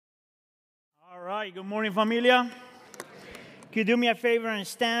right, good morning, familia. Could you do me a favor and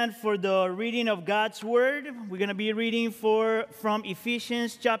stand for the reading of God's Word? We're going to be reading from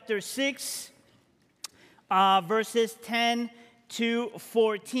Ephesians chapter 6, verses 10 to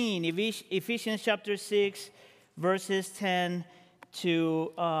 14. Ephesians chapter 6, verses 10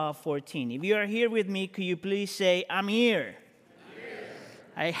 to 14. If you are here with me, could you please say, I'm here?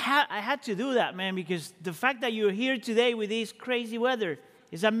 I had to do that, man, because the fact that you're here today with this crazy weather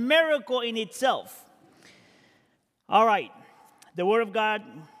is a miracle in itself. All right. The Word of God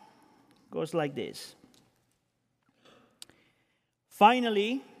goes like this.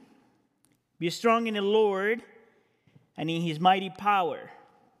 Finally, be strong in the Lord and in His mighty power.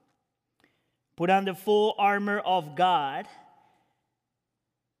 Put on the full armor of God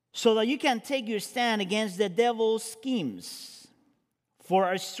so that you can take your stand against the devil's schemes. For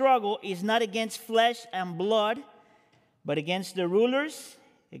our struggle is not against flesh and blood, but against the rulers,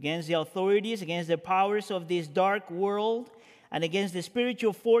 against the authorities, against the powers of this dark world, and against the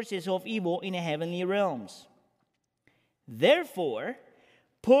spiritual forces of evil in the heavenly realms. Therefore,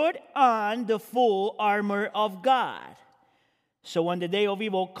 put on the full armor of God, so when the day of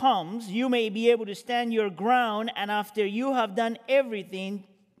evil comes, you may be able to stand your ground, and after you have done everything,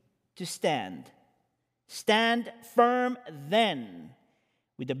 to stand. Stand firm then,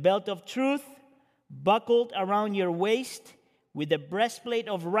 with the belt of truth buckled around your waist, with the breastplate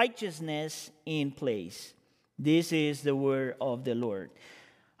of righteousness in place. This is the word of the Lord.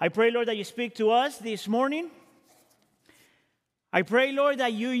 I pray, Lord, that you speak to us this morning. I pray, Lord,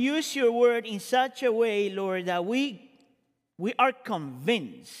 that you use your word in such a way, Lord, that we are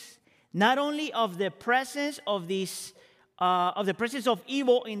convinced not only of the presence of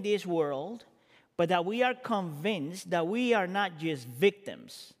evil in this world, but that we are convinced that we are not just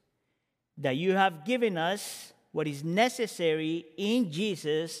victims, that you have given us what is necessary in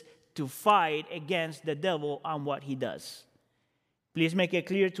Jesus to fight against the devil and what he does. Please make it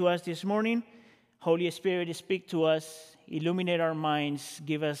clear to us this morning. Holy Spirit, speak to us, illuminate our minds,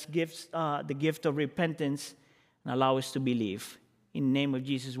 give us the gift of repentance, and allow us to believe. In the name of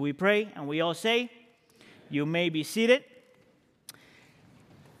Jesus we pray, and we all say, you may be seated.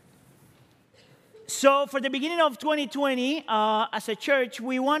 So for the beginning of 2020, as a church,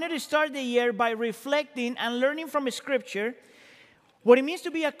 we wanted to start the year by reflecting and learning from Scripture what it means to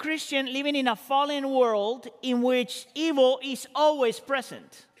be a Christian living in a fallen world in which evil is always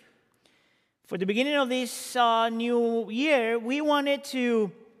present. For the beginning of this new year, we wanted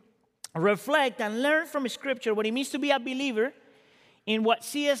to reflect and learn from Scripture what it means to be a believer in what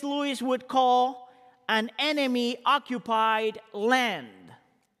C.S. Lewis would call an enemy-occupied land.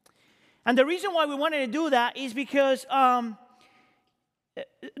 And the reason why we wanted to do that is because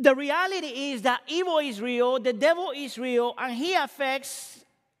the reality is that evil is real, the devil is real, and he affects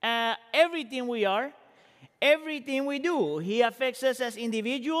everything we are, everything we do. He affects us as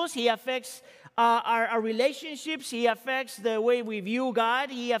individuals. He affects our relationships. He affects the way we view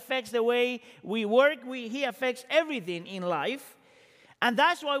God. He affects the way we work. He affects everything in life. And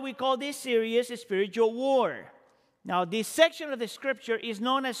that's why we call this series a spiritual war. Now, this section of the Scripture is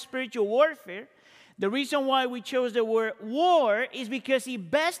known as spiritual warfare. The reason why we chose the word war is because it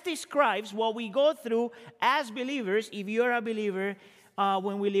best describes what we go through as believers, if you're a believer,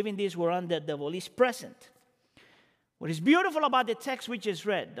 when we live in this world and the devil is present. What is beautiful about the text we just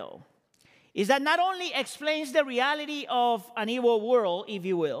read, though, is that not only explains the reality of an evil world, if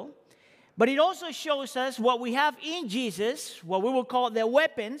you will, but it also shows us what we have in Jesus, what we will call the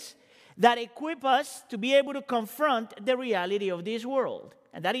weapons that equip us to be able to confront the reality of this world.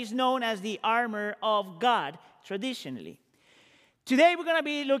 And that is known as the armor of God, traditionally. Today, we're going to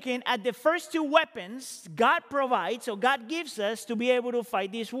be looking at the first two weapons God provides, or God gives us to be able to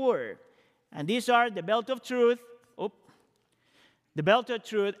fight this war. And these are the belt of truth,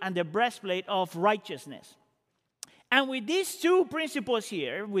 and the breastplate of righteousness. And with these two principles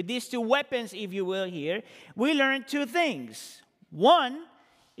here, with these two weapons, if you will, here, we learn two things. One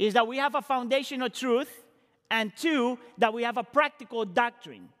is that we have a foundation of truth, and two, that we have a practical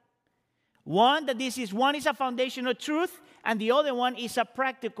doctrine. One is a foundation of truth, and the other one is a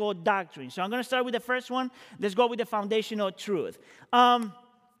practical doctrine. So I'm going to start with the first one. Let's go with the foundation of truth.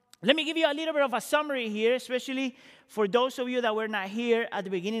 Let me give you a little bit of a summary here, especially for those of you that were not here at the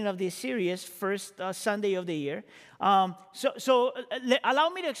beginning of this series, first Sunday of the year. So allow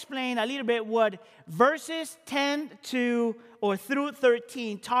me to explain a little bit what verses 10 through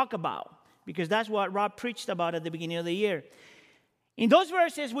 13 talk about, because that's what Rob preached about at the beginning of the year. In those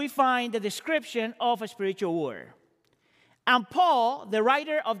verses, we find the description of a spiritual war. And Paul, the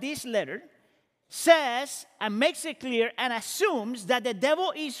writer of this letter, says and makes it clear and assumes that the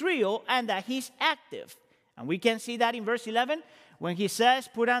devil is real and that he's active. And we can see that in verse 11 when he says,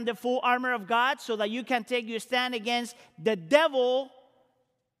 put on the full armor of God so that you can take your stand against the devil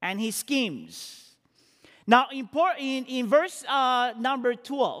and his schemes. Now, in verse number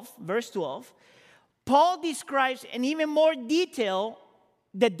 12, verse 12, Paul describes in even more detail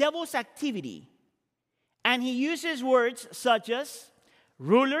the devil's activity. And he uses words such as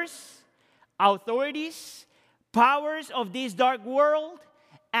rulers, authorities, powers of this dark world,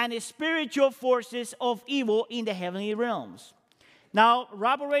 and spiritual forces of evil in the heavenly realms. Now,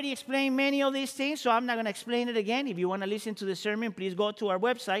 Rob already explained many of these things, so I'm not going to explain it again. If you want to listen to the sermon, please go to our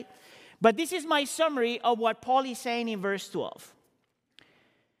website. But this is my summary of what Paul is saying in verse 12.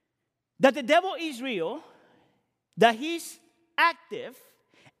 That the devil is real, that he's active,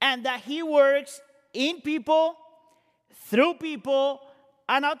 and that he works in people, through people,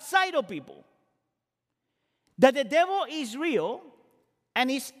 and outside of people. That the devil is real and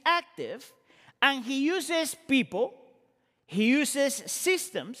is active, and he uses people, he uses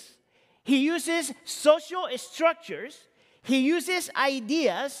systems, he uses social structures, he uses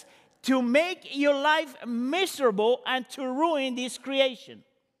ideas to make your life miserable and to ruin this creation.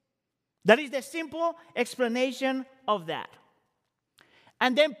 That is the simple explanation of that.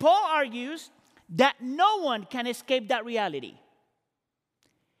 And then Paul argues that no one can escape that reality.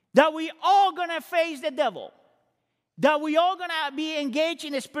 That we all gonna face the devil. That we all gonna be engaged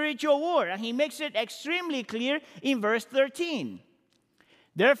in a spiritual war. And he makes it extremely clear in verse 13.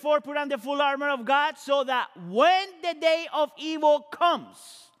 Therefore, put on the full armor of God so that when the day of evil comes.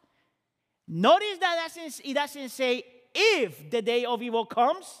 Notice that it doesn't say if the day of evil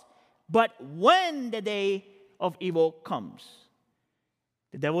comes, but when the day of evil comes.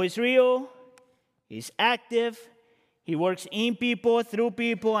 The devil is real. He's active. He works in people, through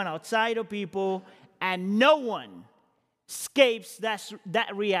people, and outside of people. And no one escapes that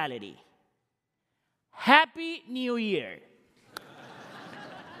reality. Happy New Year.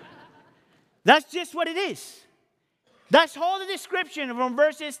 That's just what it is. That's all the description from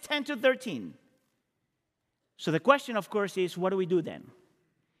verses 10 to 13. So the question, of course, is what do we do then?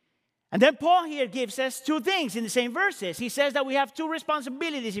 And then Paul here gives us two things in the same verses. He says that we have two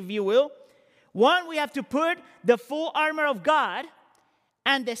responsibilities, if you will. One, we have to put the full armor of God.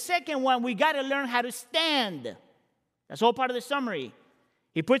 And the second one, we got to learn how to stand. That's all part of the summary.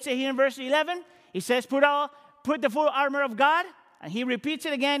 He puts it here in verse 11. He says, put the full armor of God. And he repeats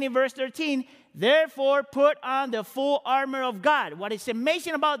it again in verse 13. Therefore, put on the full armor of God. What is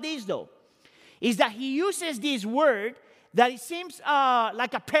amazing about this, though, is that he uses this word that it seems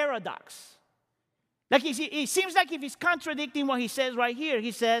like a paradox. Like it seems like if he's contradicting what he says right here,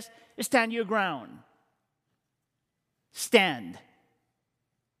 he says, stand your ground. Stand.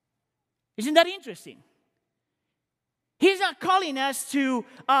 Isn't that interesting? He's not calling us to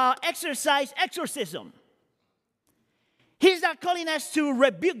exercise exorcism. He's not calling us to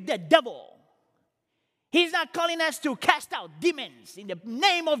rebuke the devil. He's not calling us to cast out demons in the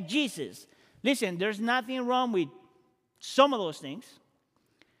name of Jesus. Listen, there's nothing wrong with some of those things.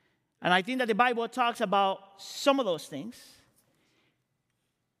 And I think that the Bible talks about some of those things.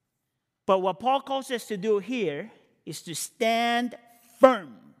 But what Paul calls us to do here is to stand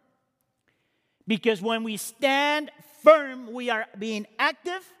firm. Because when we stand firm, we are being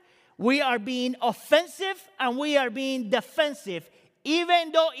active, we are being offensive, and we are being defensive,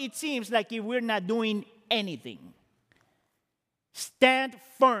 even though it seems like we're not doing anything. Stand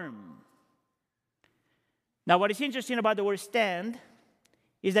firm. Now, what is interesting about the word stand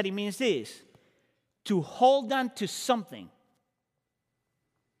is that it means this: to hold on to something.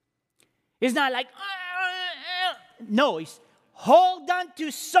 It's not like, no, it's hold on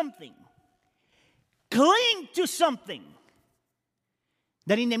to something. Cling to something.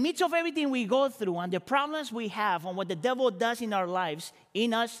 That in the midst of everything we go through and the problems we have and what the devil does in our lives,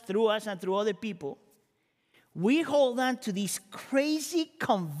 in us, through us, and through other people, we hold on to this crazy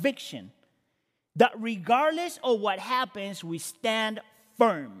conviction that regardless of what happens, we stand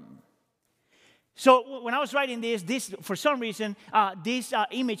firm. So when I was writing this for some reason, this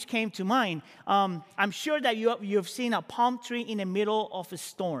image came to mind. I'm sure that you've seen a palm tree in the middle of a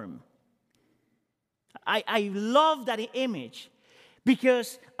storm. I love that image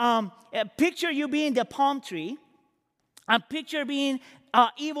because picture you being the palm tree and picture being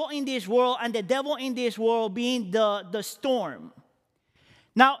evil in this world and the devil in this world being the storm.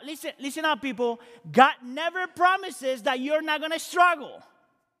 Now, listen up, people. God never promises that you're not going to struggle.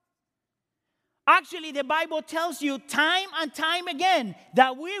 Actually, the Bible tells you time and time again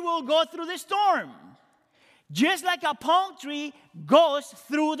that we will go through the storm. Just like a palm tree goes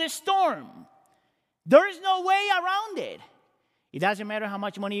through the storm. There is no way around it. It doesn't matter how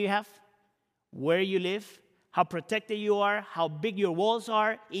much money you have, where you live, how protected you are, how big your walls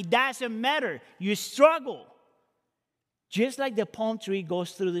are. It doesn't matter. You struggle. Just like the palm tree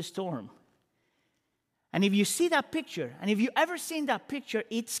goes through the storm. And if you see that picture, and if you've ever seen that picture,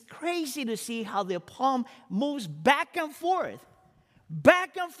 it's crazy to see how the palm moves back and forth.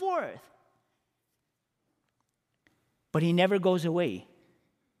 Back and forth. But he never goes away.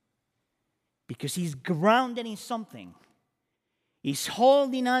 Because he's grounded in something. He's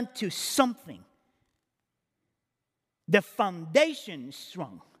holding on to something. The foundation is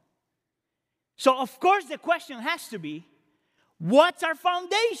strong. So, of course, the question has to be, what's our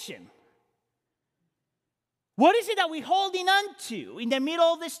foundation? What is it that we're holding on to in the middle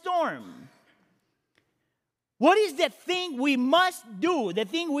of the storm? What is the thing we must do, the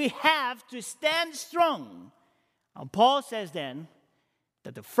thing we have to stand strong? And Paul says then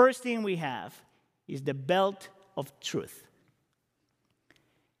that the first thing we have is the belt of truth.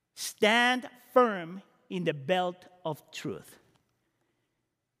 Stand firm in the belt of truth.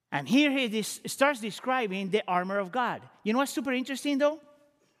 And here he starts describing the armor of God. You know what's super interesting though?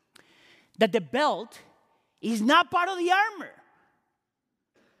 That the belt is not part of the armor.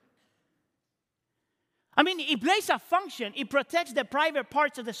 I mean, it plays a function. It protects the private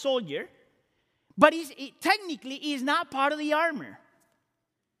parts of the soldier. But it technically is not part of the armor.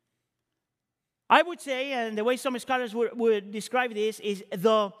 I would say, and the way some scholars would describe this, is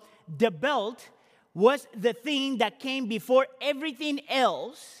the belt was the thing that came before everything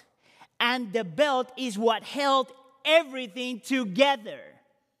else, and the belt is what held everything together.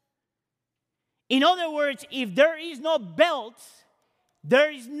 In other words, if there is no belt,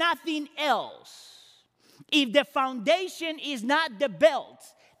 there is nothing else. If the foundation is not the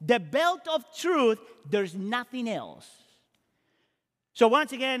belt of truth, there's nothing else. So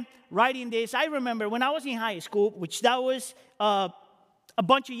once again, writing this, I remember when I was in high school, which that was a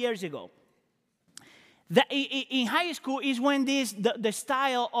bunch of years ago. In high school is when the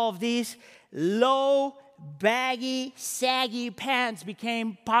style of these low, baggy, saggy pants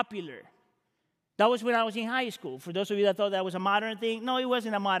became popular. That was when I was in high school. For those of you that thought that was a modern thing, no, it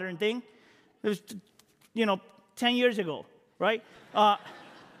wasn't a modern thing. It was, 10 years ago, right? And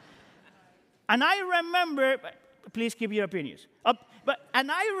I remember, please keep your opinions.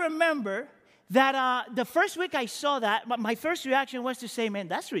 And I remember that the first week I saw that, my first reaction was to say, man,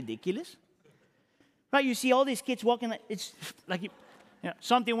 that's ridiculous. Right? You see all these kids walking, it's like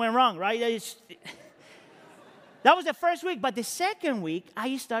something went wrong, right? That was the first week. But the second week,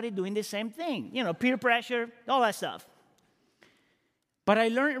 I started doing the same thing. Peer pressure, all that stuff. But I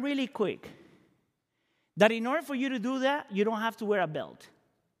learned really quick that in order for you to do that, you don't have to wear a belt.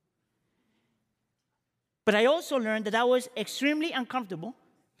 But I also learned that was extremely uncomfortable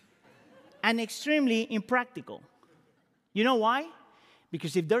and extremely impractical. You know why?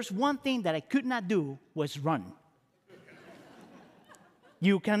 Because if there's one thing that I could not do was run.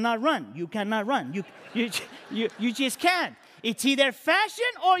 You cannot run. You cannot run. You just can't. It's either fashion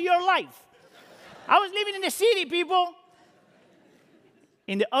or your life. I was living in the city, people.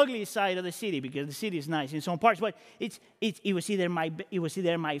 In the ugly side of the city, because the city is nice in some parts, but it was either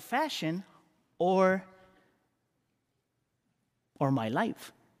my fashion or my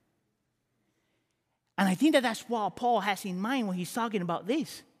life. And I think that's what Paul has in mind when he's talking about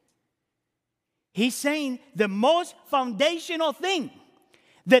this. He's saying the most foundational thing,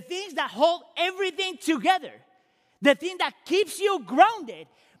 the things that hold everything together, the thing that keeps you grounded,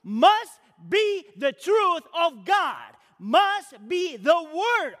 must be the truth of God, must be the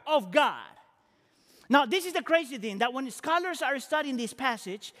Word of God. Now, this is the crazy thing, that when scholars are studying this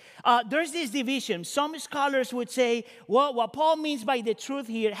passage, there's this division. Some scholars would say, well, what Paul means by the truth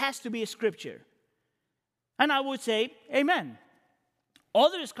here has to be a scripture. And I would say, amen.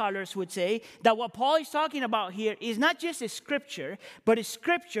 Other scholars would say that what Paul is talking about here is not just a scripture, but a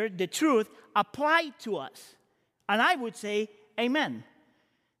scripture, the truth, applied to us. And I would say, amen.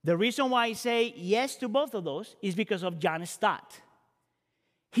 The reason why I say yes to both of those is because of John Stott.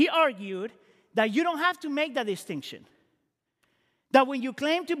 He argued that you don't have to make that distinction. That when you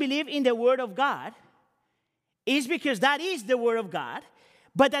claim to believe in the Word of God, it's because that is the Word of God,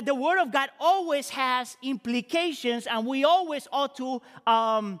 but that the Word of God always has implications, and we always ought to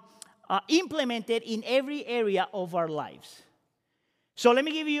implement it in every area of our lives. So let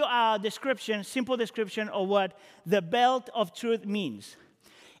me give you a description, simple description of what the belt of truth means.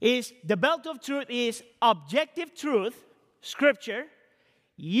 The belt of truth is objective truth, scripture,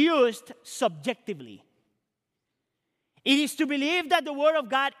 used subjectively. It is to believe that the Word of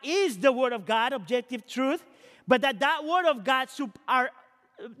God is the Word of God, objective truth, but that Word of God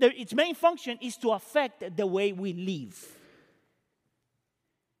its main function is to affect the way we live.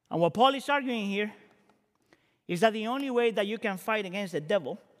 And what Paul is arguing here is that the only way that you can fight against the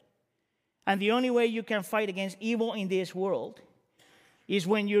devil and the only way you can fight against evil in this world is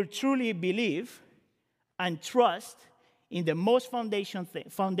when you truly believe and trust in the most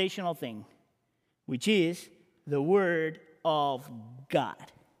foundational thing, which is the Word of God.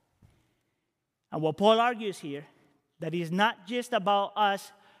 And what Paul argues here, that is not just about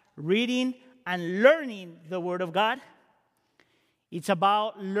us reading and learning the Word of God. It's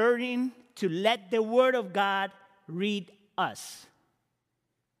about learning to let the Word of God read us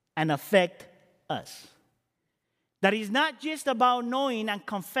and affect us. That is not just about knowing and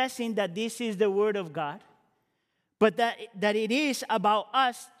confessing that this is the Word of God, but that it is about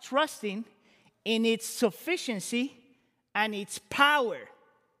us trusting in its sufficiency and its power.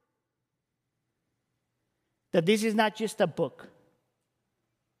 That this is not just a book,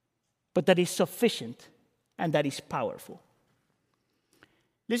 but that is sufficient and that is powerful.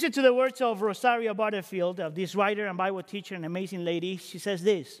 Listen to the words of Rosaria Butterfield, of this writer and Bible teacher, an amazing lady. She says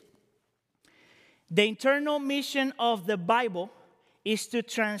this: the internal mission of the Bible is to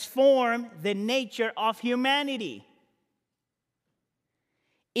transform the nature of humanity.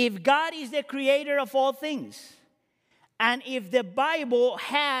 If God is the creator of all things, and if the Bible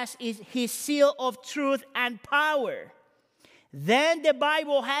has his seal of truth and power, then the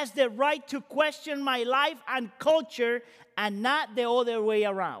Bible has the right to question my life and culture and not the other way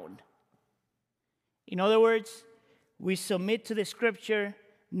around. In other words, we submit to the Scripture,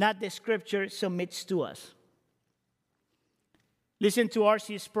 not the Scripture submits to us. Listen to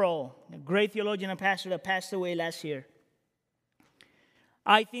R.C. Sproul, a great theologian and pastor that passed away last year.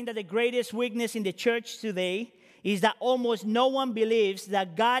 I think that the greatest weakness in the church today is that almost no one believes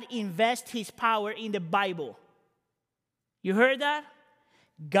that God invests his power in the Bible. You heard that?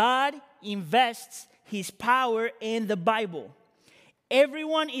 God invests his power in the Bible.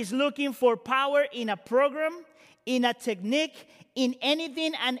 Everyone is looking for power in a program, in a technique, in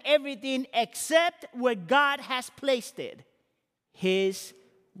anything and everything except where God has placed it, his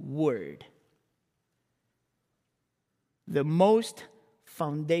Word. The most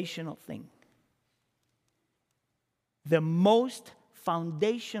foundational thing. The most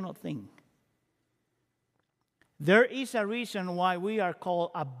foundational thing. There is a reason why we are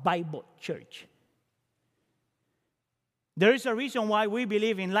called a Bible church. There is a reason why we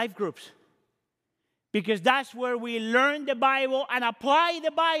believe in life groups. Because that's where we learn the Bible and apply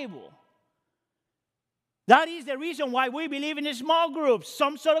the Bible. That is the reason why we believe in small groups,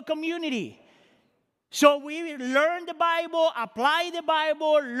 some sort of community. So we learn the Bible, apply the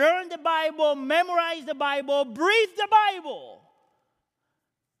Bible, learn the Bible, memorize the Bible, breathe the Bible.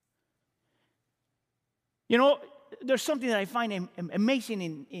 You know, there's something that I find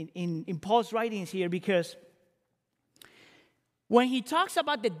amazing in Paul's writings here, because when he talks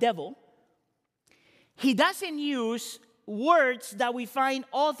about the devil, he doesn't use words that we find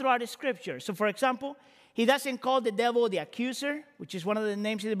all throughout the Scripture. So, for example, he doesn't call the devil the accuser, which is one of the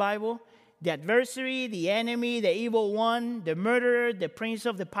names in the Bible, the adversary, the enemy, the evil one, the murderer, the prince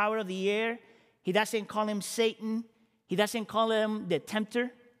of the power of the air. He doesn't call him Satan. He doesn't call him the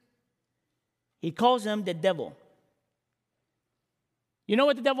tempter. He calls him the devil. You know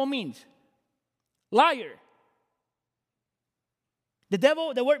what the devil means? Liar. The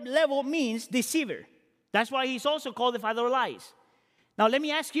devil, the word devil means deceiver. That's why he's also called the father of lies. Now let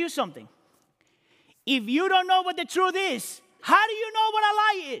me ask you something. If you don't know what the truth is, how do you know what a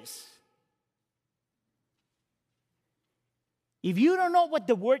lie is? If you don't know what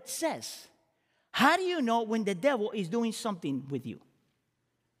the word says, how do you know when the devil is doing something with you?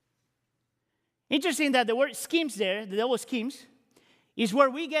 Interesting that the word schemes there, the devil schemes, is where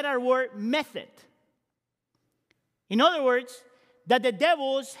we get our word method. In other words, that the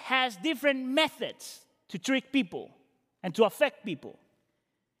devil has different methods to trick people and to affect people.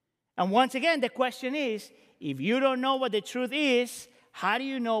 And once again, the question is, if you don't know what the truth is, how do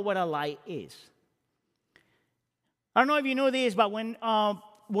you know what a lie is? I don't know if you know this, but when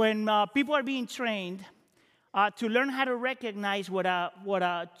people are being trained to learn how to recognize what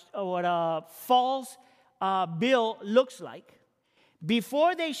a false bill looks like,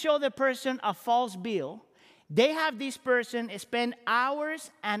 before they show the person a false bill, they have this person spend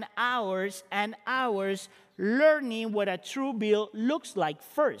hours and hours and hours learning what a true bill looks like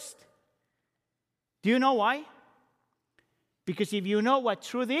first. Do you know why? Because if you know what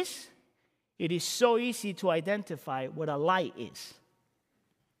truth is, it is so easy to identify what a lie is.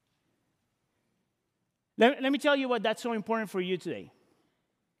 Let me tell you why that's so important for you today.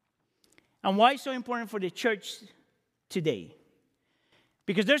 And why it's so important for the church today.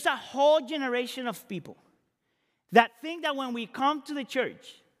 Because there's a whole generation of people that think that when we come to the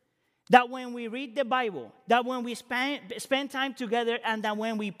church, that when we read the Bible, that when we spend time together, and that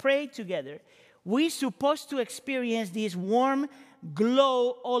when we pray together, we're supposed to experience this warm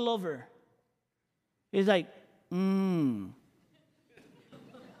glow all over. It's like,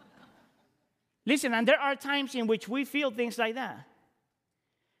 Listen, and there are times in which we feel things like that.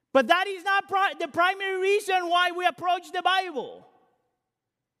 But that is not the primary reason why we approach the Bible.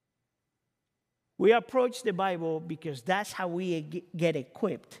 We approach the Bible because that's how we get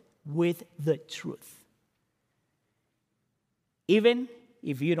equipped with the truth. Even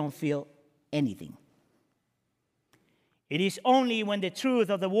if you don't feel anything. It is only when the truth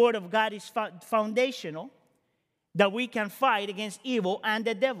of the Word of God is foundational that we can fight against evil and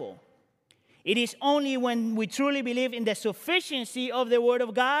the devil. It is only when we truly believe in the sufficiency of the Word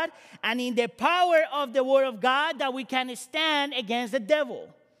of God and in the power of the Word of God that we can stand against the devil.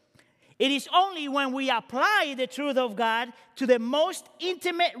 It is only when we apply the truth of God to the most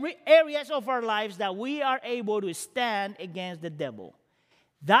intimate areas of our lives that we are able to stand against the devil.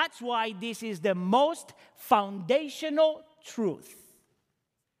 That's why this is the most foundational truth.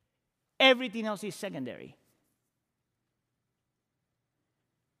 Everything else is secondary.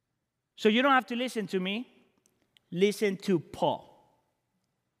 So you don't have to listen to me. Listen to Paul.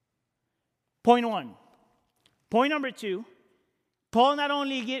 Point 1. Point number 2. Paul not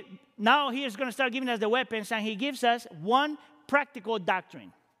only now he is going to start giving us the weapons, and he gives us one practical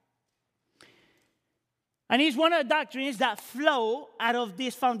doctrine. And it's one of the doctrines that flow out of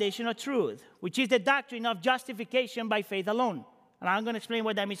this foundational truth, which is the doctrine of justification by faith alone. And I'm going to explain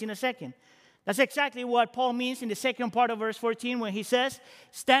what that means in a second. That's exactly what Paul means in the second part of verse 14 when he says,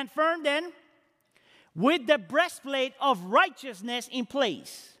 "Stand firm then, with the breastplate of righteousness in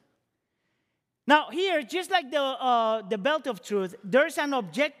place." Now here, just like the belt of truth, there's an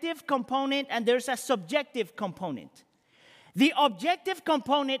objective component and there's a subjective component. The objective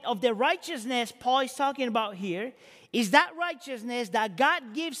component of the righteousness Paul is talking about here is that righteousness that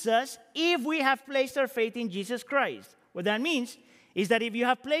God gives us if we have placed our faith in Jesus Christ. What that means is that if you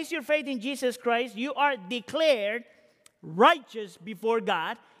have placed your faith in Jesus Christ, you are declared righteous before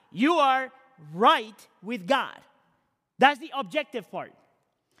God. You are right with God. That's the objective part.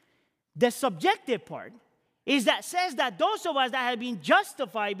 The subjective part is that says that those of us that have been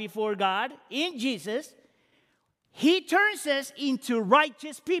justified before God in Jesus, He turns us into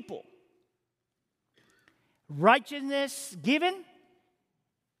righteous people. Righteousness given,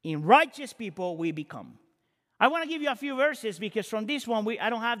 in righteous people we become. I want to give you a few verses because from this one I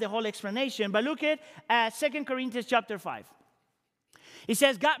don't have the whole explanation, but look at 2 Corinthians chapter 5. It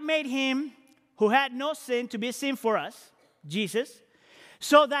says, God made Him who had no sin to be sin for us, Jesus,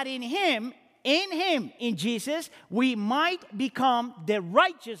 so that in Him, in Jesus, we might become the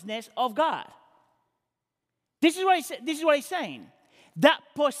righteousness of God. This is what he's saying. That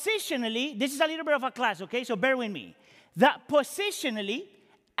positionally, this is a little bit of a class, okay? So bear with me. That positionally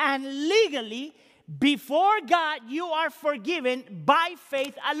and legally, before God, you are forgiven by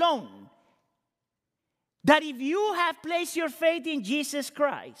faith alone. That if you have placed your faith in Jesus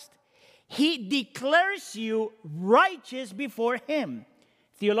Christ, He declares you righteous before Him.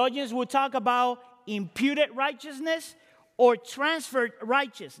 Theologians will talk about imputed righteousness or transferred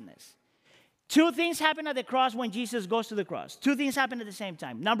righteousness. Two things happen at the cross when Jesus goes to the cross. Two things happen at the same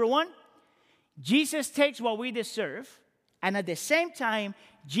time. Number one, Jesus takes what we deserve, and at the same time,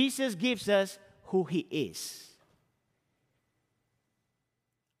 Jesus gives us who He is.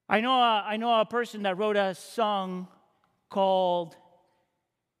 I know a person that wrote a song called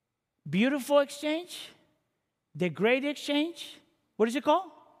Beautiful Exchange, The Great Exchange. What is it called?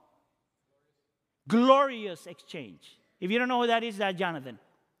 Glorious Exchange. If you don't know who that is, that's Jonathan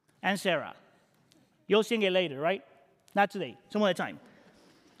and Sarah. You'll sing it later, right? Not today, some other time.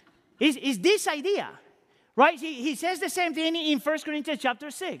 It's this idea, right? He says the same thing in 1 Corinthians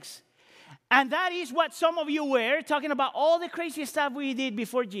chapter 6. And that is what some of you were, talking about all the crazy stuff we did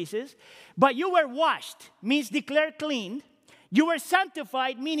before Jesus. But you were washed, means declared clean. You were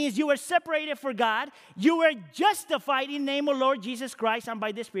sanctified, meaning you were separated for God. You were justified in the name of Lord Jesus Christ and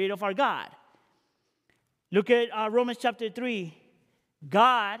by the Spirit of our God. Look at Romans chapter 3.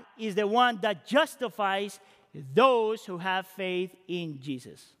 God is the one that justifies those who have faith in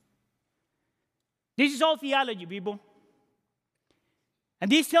Jesus. This is all theology, people.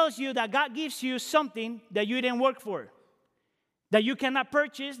 And this tells you that God gives you something that you didn't work for, that you cannot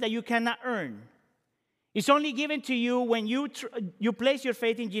purchase, that you cannot earn. It's only given to you when you place your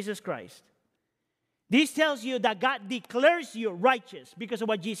faith in Jesus Christ. This tells you that God declares you righteous because of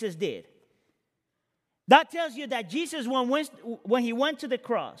what Jesus did. That tells you that Jesus, when he went to the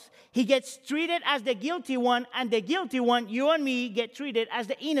cross, he gets treated as the guilty one, and the guilty one, you and me, get treated as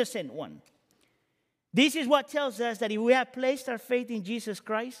the innocent one. This is what tells us that if we have placed our faith in Jesus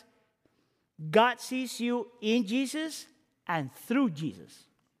Christ, God sees you in Jesus and through Jesus.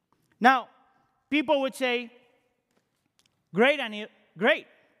 Now, people would say, great, Anil, great.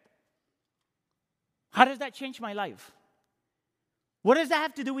 How does that change my life? What does that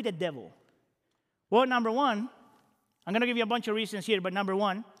have to do with the devil? Well, number one, I'm going to give you a bunch of reasons here, but number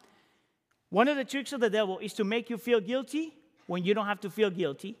one of the tricks of the devil is to make you feel guilty when you don't have to feel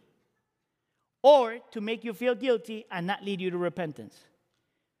guilty, or to make you feel guilty and not lead you to repentance.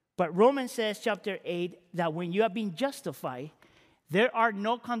 But Romans says, chapter 8, that when you have been justified, there are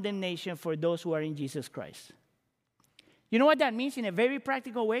no condemnation for those who are in Jesus Christ. You know what that means in a very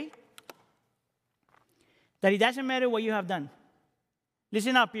practical way? That it doesn't matter what you have done.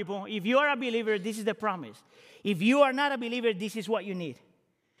 Listen up, people. If you are a believer, this is the promise. If you are not a believer, this is what you need.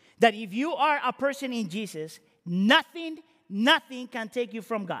 That if you are a person in Jesus, nothing can take you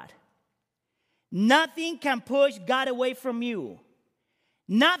from God. Nothing can push God away from you.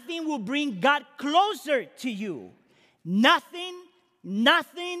 Nothing will bring God closer to you. Nothing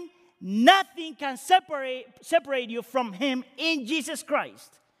can separate you from Him in Jesus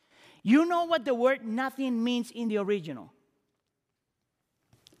Christ. You know what the word nothing means in the original?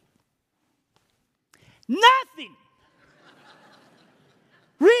 Nothing.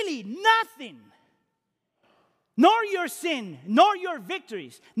 Really, nothing. Nor your sin, nor your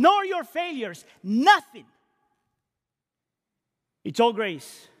victories, nor your failures. Nothing. It's all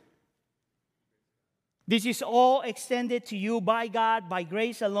grace. This is all extended to you by God, by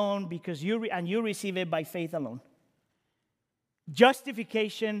grace alone, because you receive it by faith alone.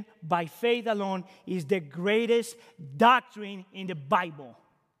 Justification by faith alone is the greatest doctrine in the Bible.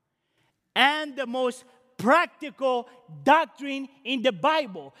 And the most practical doctrine in the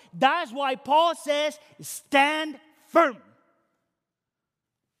Bible. That's why Paul says, stand firm.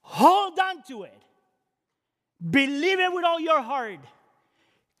 Hold on to it. Believe it with all your heart.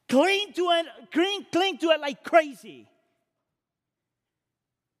 Cling to it like crazy.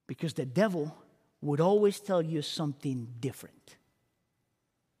 Because the devil would always tell you something different.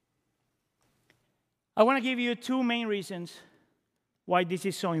 I want to give you two main reasons why this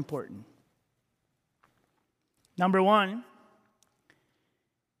is so important. Number one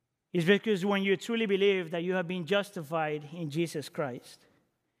is because when you truly believe that you have been justified in Jesus Christ,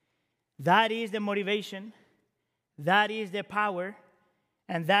 that is the motivation, that is the power,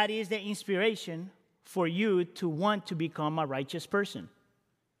 and that is the inspiration for you to want to become a righteous person.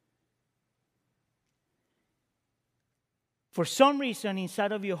 For some reason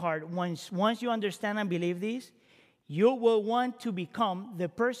inside of your heart, once you understand and believe this, you will want to become the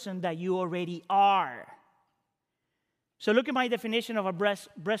person that you already are. So look at my definition of a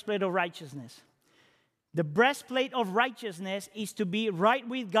breastplate of righteousness. The breastplate of righteousness is to be right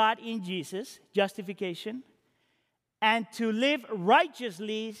with God in Jesus, justification, and to live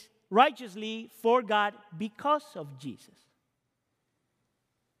righteously for God because of Jesus.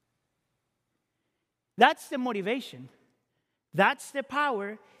 That's the motivation. That's the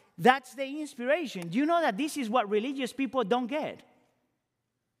power. That's the inspiration. Do you know that this is what religious people don't get?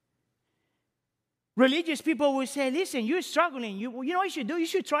 Religious people will say, listen, you're struggling. You know what you should do? You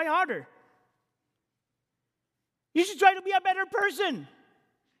should try harder. You should try to be a better person.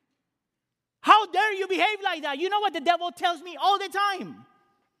 How dare you behave like that? You know what the devil tells me all the time?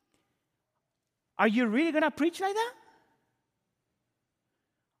 Are you really going to preach like that?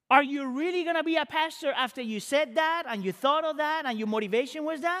 Are you really going to be a pastor after you said that and you thought of that and your motivation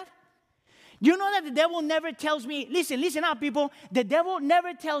was that? You know that the devil never tells me, listen up, people. The devil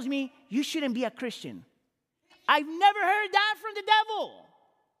never tells me you shouldn't be a Christian. I've never heard that from the devil.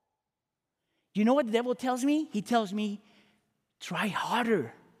 You know what the devil tells me? He tells me, try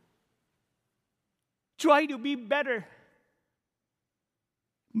harder. Try to be better.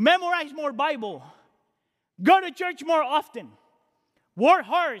 Memorize more Bible. Go to church more often. Work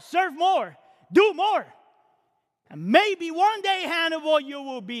hard. Serve more. Do more. And maybe one day, Hannibal, you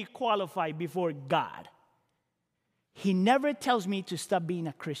will be qualified before God. He never tells me to stop being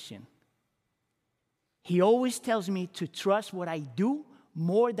a Christian. He always tells me to trust what I do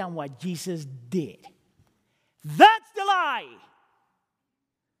more than what Jesus did. That's the lie.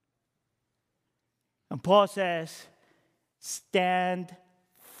 And Paul says, stand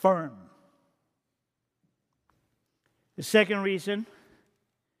firm. The second reason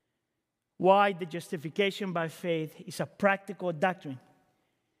why the justification by faith is a practical doctrine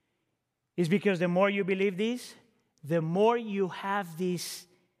is because the more you believe this, the more you have this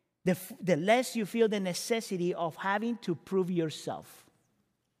the less you feel the necessity of having to prove yourself.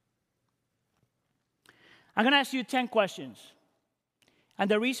 I'm going to ask you 10 questions. And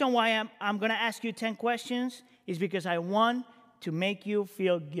the reason why I'm going to ask you 10 questions is because I want to make you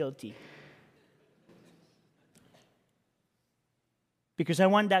feel guilty. Because I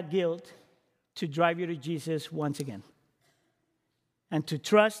want that guilt to drive you to Jesus once again. And to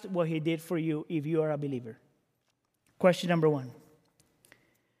trust what he did for you if you are a believer. Question number 1.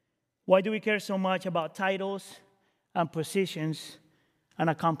 Why do we care so much about titles and positions and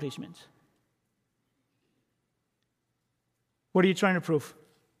accomplishments? What are you trying to prove?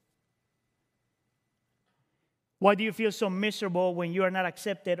 Why do you feel so miserable when you are not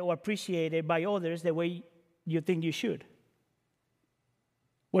accepted or appreciated by others the way you think you should?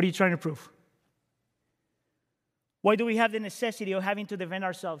 What are you trying to prove? Why do we have the necessity of having to defend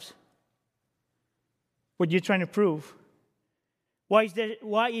ourselves? What are you trying to prove? Why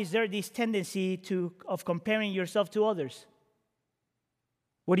is there this tendency of comparing yourself to others?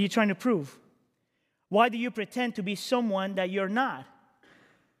 What are you trying to prove? Why do you pretend to be someone that you're not?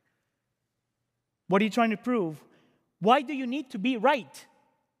 What are you trying to prove? Why do you need to be right?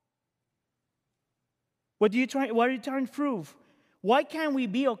 What are you trying to prove? Why can't we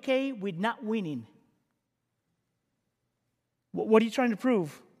be okay with not winning? What are you trying to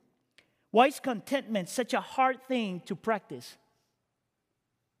prove? Why is contentment such a hard thing to practice?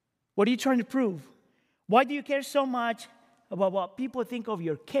 What are you trying to prove? Why do you care so much about what people think of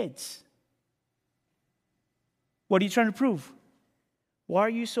your kids? What are you trying to prove? Why are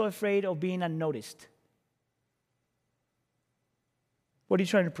you so afraid of being unnoticed? What are you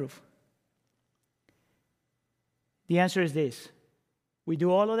trying to prove? The answer is this. We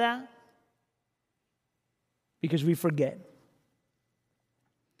do all of that because we forget.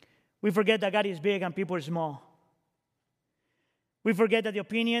 We forget that God is big and people are small. We forget that the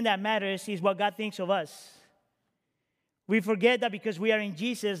opinion that matters is what God thinks of us. We forget that because we are in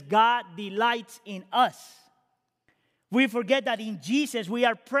Jesus, God delights in us. We forget that in Jesus we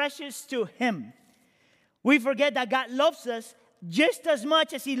are precious to him. We forget that God loves us just as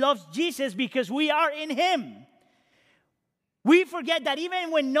much as he loves Jesus because we are in him. We forget that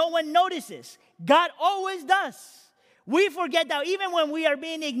even when no one notices, God always does. We forget that even when we are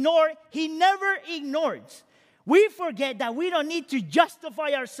being ignored, he never ignores. We forget that we don't need to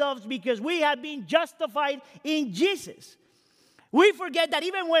justify ourselves because we have been justified in Jesus. We forget that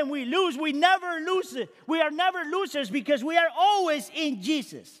even when we lose, we never lose it. We are never losers because we are always in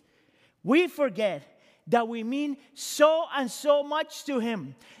Jesus. We forget that we mean so and so much to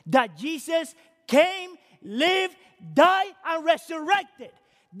him. That Jesus came, lived, died, and resurrected.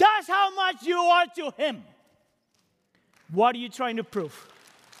 That's how much you are to him. What are you trying to prove?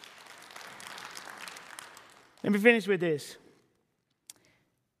 Let me finish with this.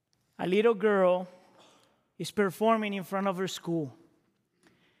 A little girl is performing in front of her school.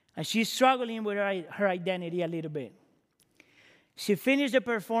 And she's struggling with her identity a little bit. She finished the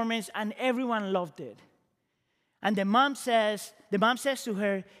performance and everyone loved it. And the mom says to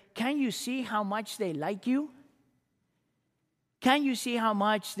her, "Can you see how much they like you? Can you see how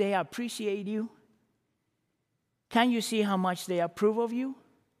much they appreciate you? Can you see how much they approve of you?"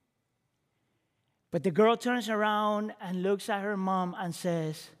 But the girl turns around and looks at her mom and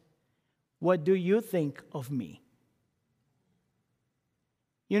says, "What do you think of me?"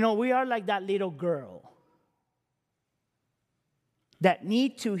 You know, we are like that little girl that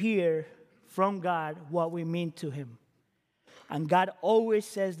need to hear from God what we mean to him. And God always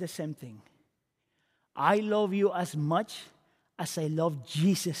says the same thing. I love you as much as I love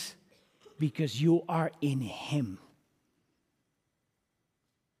Jesus because you are in him.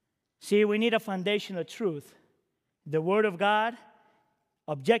 See, we need a foundational truth. The Word of God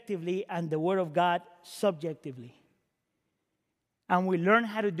objectively and the Word of God subjectively. And we learn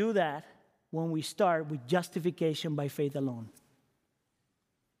how to do that when we start with justification by faith alone.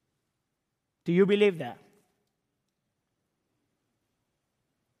 Do you believe that?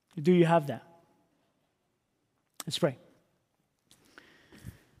 Do you have that? Let's pray.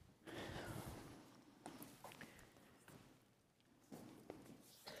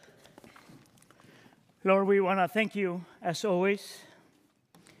 Lord, we want to thank you, as always,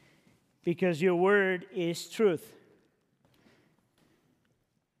 because your word is truth.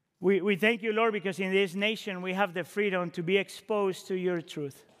 We thank you, Lord, because in this nation we have the freedom to be exposed to your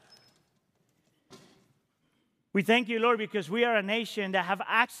truth. We thank you, Lord, because we are a nation that have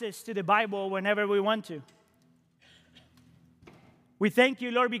access to the Bible whenever we want to. We thank you,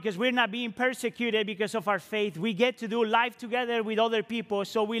 Lord, because we're not being persecuted because of our faith. We get to do life together with other people,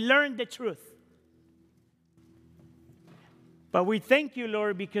 so we learn the truth. But we thank you,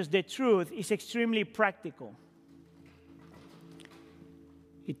 Lord, because the truth is extremely practical.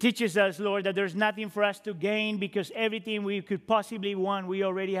 It teaches us, Lord, that there's nothing for us to gain because everything we could possibly want, we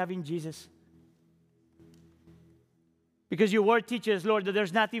already have in Jesus. Because your word teaches, Lord, that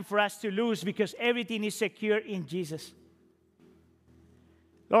there's nothing for us to lose because everything is secure in Jesus.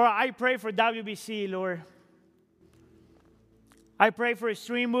 Lord, I pray for WBC, Lord. I pray for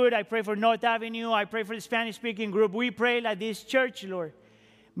Streamwood. I pray for North Avenue. I pray for the Spanish-speaking group. We pray that this church, Lord,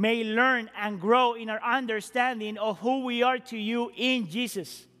 may learn and grow in our understanding of who we are to you in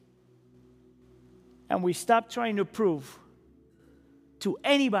Jesus. And we stop trying to prove to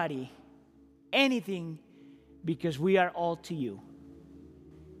anybody anything because we are all to you.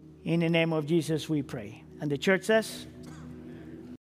 In the name of Jesus we pray. And the church says...